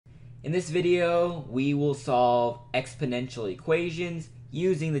In this video, we will solve exponential equations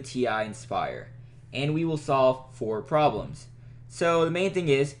using the TI-nSpire, and we will solve 4 problems. So the main thing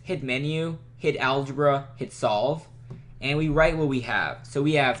is hit menu, hit algebra, hit solve, and we write what we have. So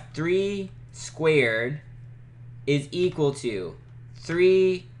we have 3 squared is equal to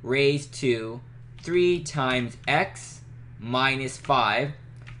 3 raised to 3 times x minus 5.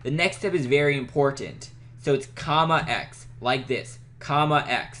 The next step is very important. So it's comma x, like this, comma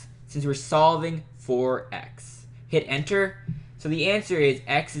x, since we're solving for x. Hit enter. So the answer is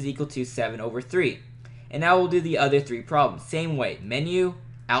x is equal to 7 over 3. And now we'll do the other 3 problems. Same way, menu,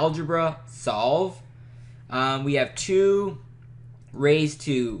 algebra, solve. We have 2 raised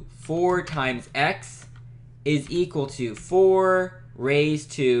to 4 times x is equal to 4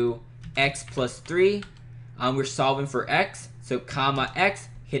 raised to x plus 3. We're solving for x, so comma x,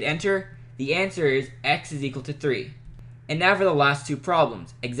 hit enter. The answer is x is equal to 3. And now for the last 2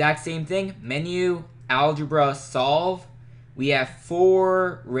 problems. Exact same thing, menu, algebra, solve. We have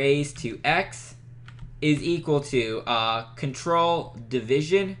 4 raised to x is equal to control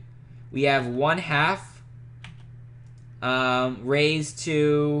division. We have 1/2 raised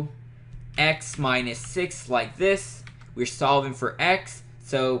to x minus 6, like this. We're solving for x,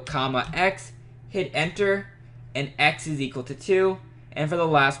 so comma x, hit enter, and x is equal to 2. And for the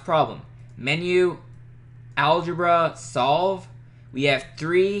last problem, menu, algebra, solve. We have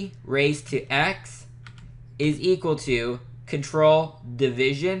 3 raised to x is equal to control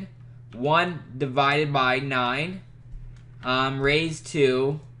division, 1 divided by 9, raised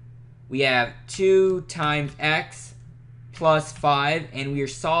to, we have 2 times x plus 5, and we are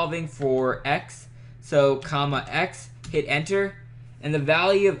solving for x, so comma x, hit enter, and the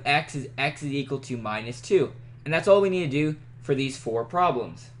value of x is equal to minus 2. And that's all we need to do for these 4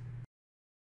 problems.